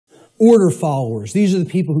order followers. These are the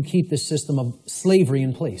people who keep this system of slavery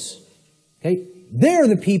in place. Okay? They're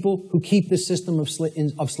the people who keep this system of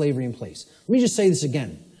slavery in place. Let me just say this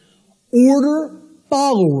again. Order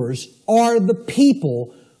followers are the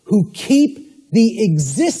people who keep the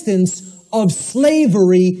existence of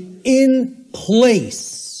slavery in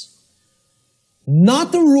place.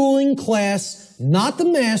 Not the ruling class, not the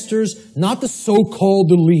masters, not the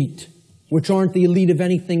so-called elite, which aren't the elite of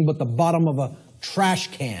anything but the bottom of a trash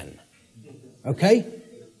can. Okay?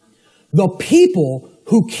 The people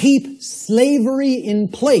who keep slavery in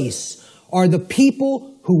place are the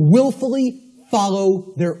people who willfully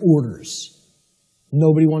follow their orders.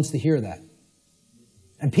 Nobody wants to hear that.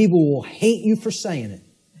 And people will hate you for saying it.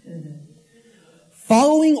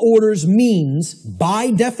 Following orders means,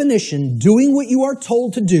 by definition, doing what you are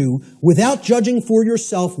told to do without judging for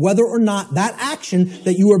yourself whether or not that action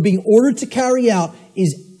that you are being ordered to carry out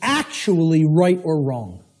is actually right or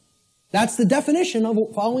wrong. That's the definition of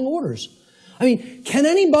following orders. I mean, can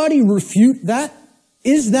anybody refute that?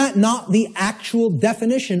 Is that not the actual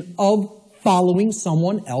definition of following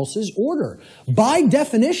someone else's order? By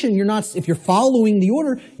definition, if you're following the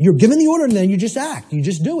order, you're given the order and then you just act. You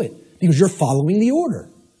just do it because you're following the order.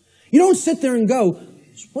 You don't sit there and go,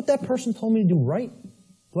 is what that person told me to do right?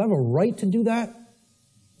 Do I have a right to do that?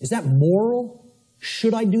 Is that moral?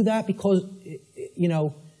 Should I do that because,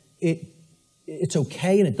 it's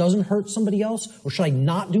okay and it doesn't hurt somebody else? Or should I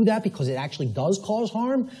not do that because it actually does cause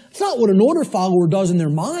harm? It's not what an order follower does in their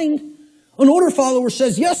mind. An order follower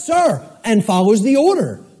says, yes, sir, and follows the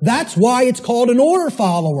order. That's why it's called an order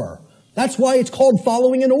follower. That's why it's called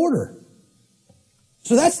following an order.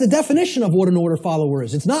 So that's the definition of what an order follower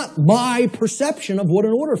is. It's not my perception of what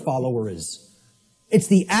an order follower is. It's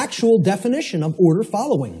the actual definition of order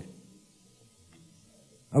following.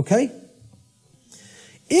 Okay?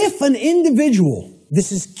 If an individual,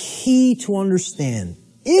 this is key to understand,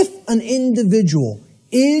 if an individual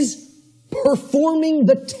is performing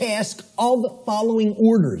the task of following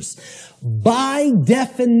orders, by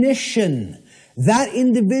definition, that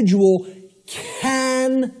individual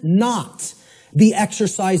cannot be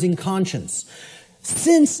exercising conscience.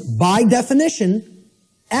 Since, by definition,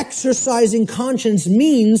 exercising conscience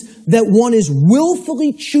means that one is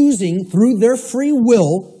willfully choosing through their free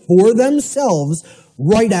will for themselves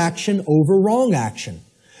right action over wrong action.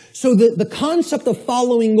 So the concept of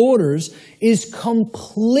following orders is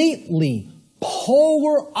completely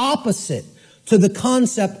polar opposite to the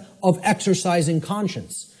concept of exercising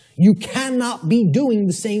conscience. You cannot be doing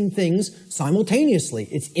the same things simultaneously.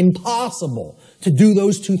 It's impossible to do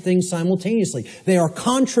those two things simultaneously. They are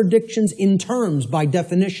contradictions in terms by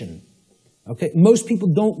definition. Okay? Most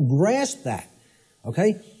people don't grasp that.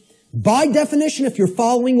 Okay? By definition, if you're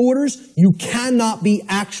following orders, you cannot be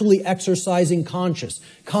actually exercising conscience,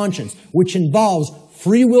 which involves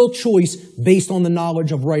free will choice based on the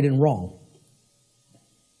knowledge of right and wrong.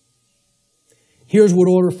 Here's what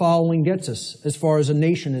order following gets us as far as a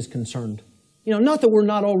nation is concerned. Not that we're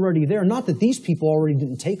not already there, not that these people already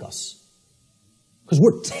didn't take us. Because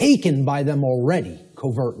we're taken by them already,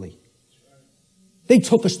 covertly. They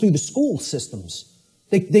took us through the school systems.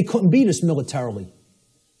 They couldn't beat us militarily.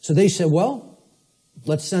 So they said, well,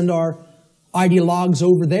 let's send our ideologues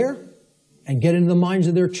over there and get into the minds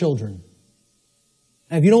of their children.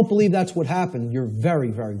 And if you don't believe that's what happened, you're very,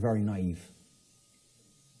 very, very naive.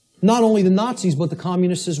 Not only the Nazis, but the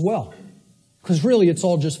communists as well. Because really, it's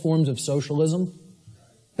all just forms of socialism.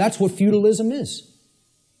 That's what feudalism is.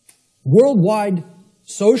 Worldwide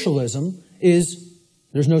socialism is,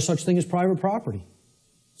 there's no such thing as private property.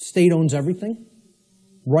 State owns everything.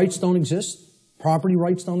 Rights don't exist. Property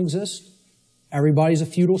rights don't exist. Everybody's a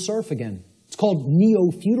feudal serf again. It's called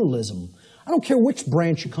neo-feudalism. I don't care which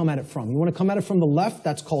branch you come at it from. You want to come at it from the left,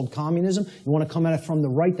 that's called communism. You want to come at it from the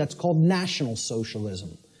right, that's called National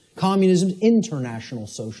Socialism. Communism is international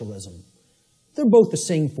socialism. They're both the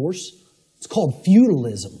same force. It's called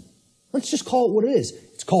feudalism. Let's just call it what it is.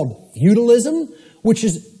 It's called feudalism, which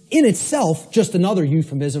is in itself just another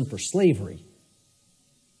euphemism for slavery.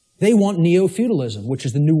 They want neo-feudalism, which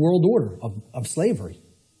is the New World Order of slavery.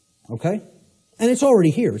 Okay? And it's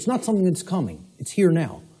already here. It's not something that's coming. It's here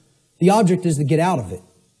now. The object is to get out of it.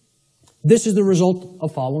 This is the result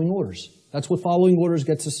of following orders. That's what following orders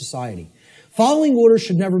gets a society. Following orders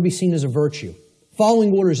should never be seen as a virtue.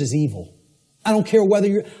 Following orders is evil. I don't care whether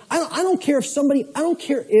you're, I don't care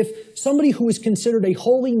if somebody who is considered a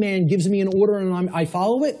holy man gives me an order and I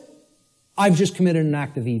follow it, I've just committed an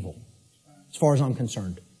act of evil, as far as I'm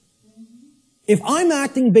concerned. If I'm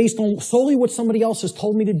acting based on solely what somebody else has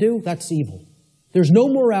told me to do, that's evil. There's no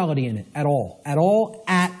morality in it at all. At all.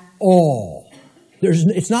 At all.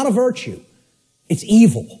 It's not a virtue. It's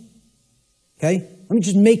evil. Okay? Let me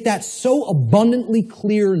just make that so abundantly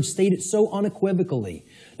clear and state it so unequivocally.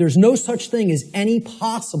 There's no such thing as any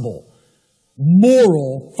possible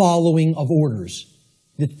moral following of orders.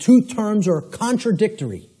 The two terms are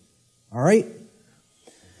contradictory. All right?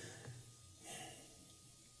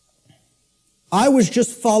 I was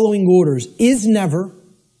just following orders is never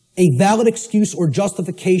a valid excuse or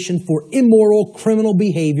justification for immoral criminal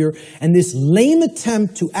behavior, and this lame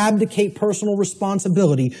attempt to abdicate personal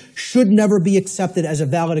responsibility should never be accepted as a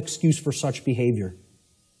valid excuse for such behavior.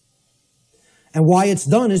 And why it's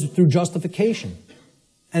done is through justification.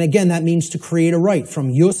 And again, that means to create a right,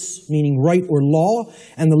 from jus, meaning right or law,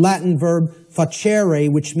 and the Latin verb facere,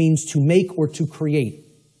 which means to make or to create.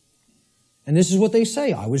 And this is what they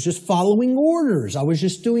say. I was just following orders. I was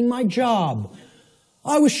just doing my job.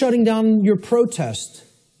 I was shutting down your protest.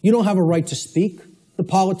 You don't have a right to speak. The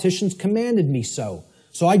politicians commanded me so.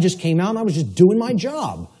 So I just came out and I was just doing my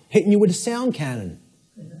job, hitting you with a sound cannon.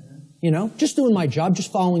 You know, just doing my job,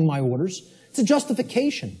 just following my orders. It's a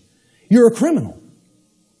justification. You're a criminal.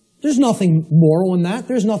 There's nothing moral in that.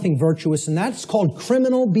 There's nothing virtuous in that. It's called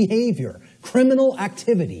criminal behavior, criminal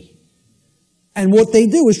activity. And what they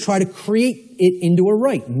do is try to create it into a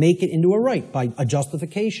right, make it into a right by a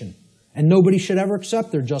justification. And nobody should ever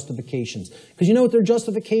accept their justifications. Because you know what their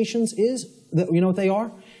justifications is? You know what they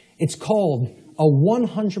are? It's called a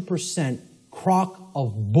 100% crock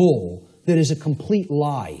of bull that is a complete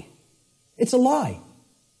lie. It's a lie.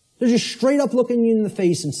 They're just straight up looking you in the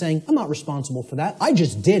face and saying, I'm not responsible for that. I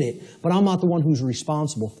just did it, but I'm not the one who's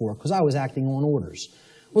responsible for it because I was acting on orders.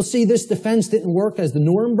 Well, see, this defense didn't work as the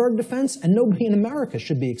Nuremberg defense, and nobody in America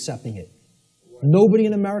should be accepting it. Nobody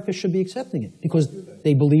in America should be accepting it because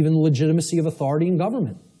they believe in the legitimacy of authority and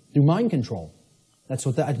government through mind control. That's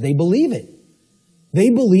what they believe it. They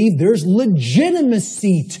believe there's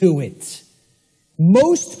legitimacy to it.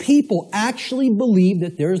 Most people actually believe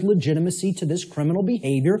that there's legitimacy to this criminal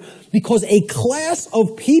behavior because a class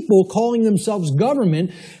of people calling themselves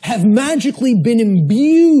government have magically been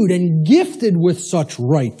imbued and gifted with such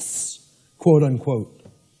rights, quote unquote.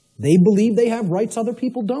 They believe they have rights other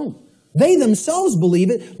people don't. They themselves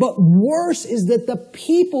believe it, but worse is that the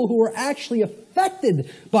people who are actually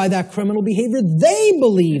affected by that criminal behavior, they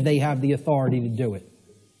believe they have the authority to do it.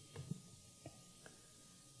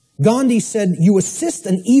 Gandhi said, you assist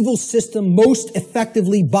an evil system most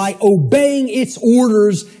effectively by obeying its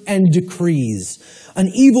orders and decrees.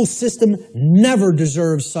 An evil system never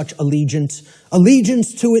deserves such allegiance.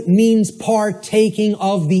 Allegiance to it means partaking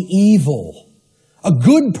of the evil. A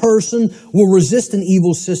good person will resist an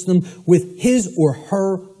evil system with his or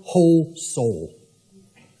her whole soul,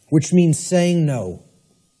 which means saying no.